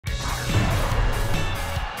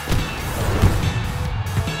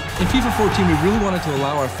FIFA 14, we really wanted to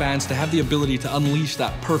allow our fans to have the ability to unleash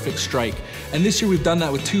that perfect strike. And this year we've done that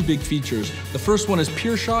with two big features. The first one is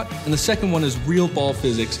pure shot, and the second one is real ball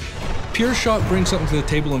physics. Pure shot brings something to the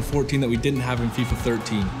table in 14 that we didn't have in FIFA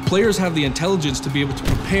 13. Players have the intelligence to be able to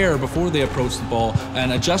prepare before they approach the ball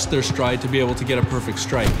and adjust their stride to be able to get a perfect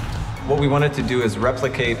strike. What we wanted to do is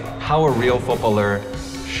replicate how a real footballer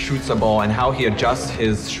shoots a ball and how he adjusts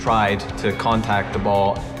his stride to contact the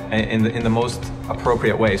ball in the most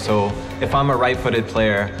appropriate way. So if I'm a right-footed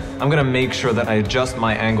player, I'm gonna make sure that I adjust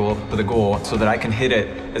my angle to the goal so that I can hit it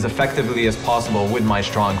as effectively as possible with my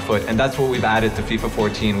strong foot. And that's what we've added to FIFA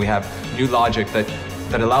 14. We have new logic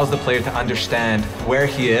that allows the player to understand where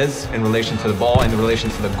he is in relation to the ball, in relation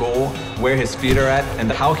to the goal, where his feet are at,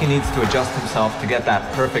 and how he needs to adjust himself to get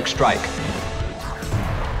that perfect strike.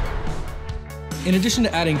 In addition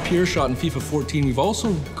to adding pure shot in FIFA 14, we've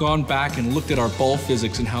also gone back and looked at our ball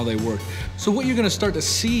physics and how they work. So what you're going to start to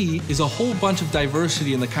see is a whole bunch of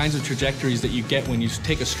diversity in the kinds of trajectories that you get when you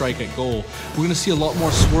take a strike at goal. We're going to see a lot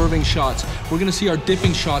more swerving shots. We're going to see our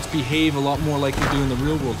dipping shots behave a lot more like they do in the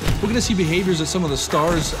real world. We're going to see behaviors that some of the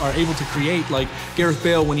stars are able to create, like Gareth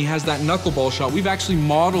Bale when he has that knuckleball shot. We've actually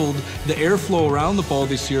modeled the airflow around the ball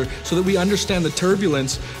this year so that we understand the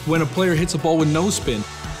turbulence when a player hits a ball with no spin.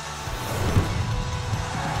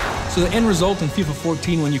 So the end result in FIFA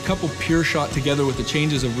 14, when you couple pure shot together with the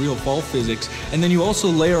changes of real ball physics, and then you also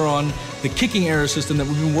layer on the kicking error system that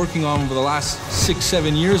we've been working on over the last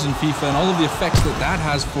 6-7 years in FIFA, and all of the effects that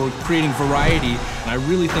has for creating variety, and I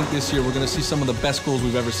really think this year we're going to see some of the best goals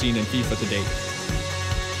we've ever seen in FIFA to date.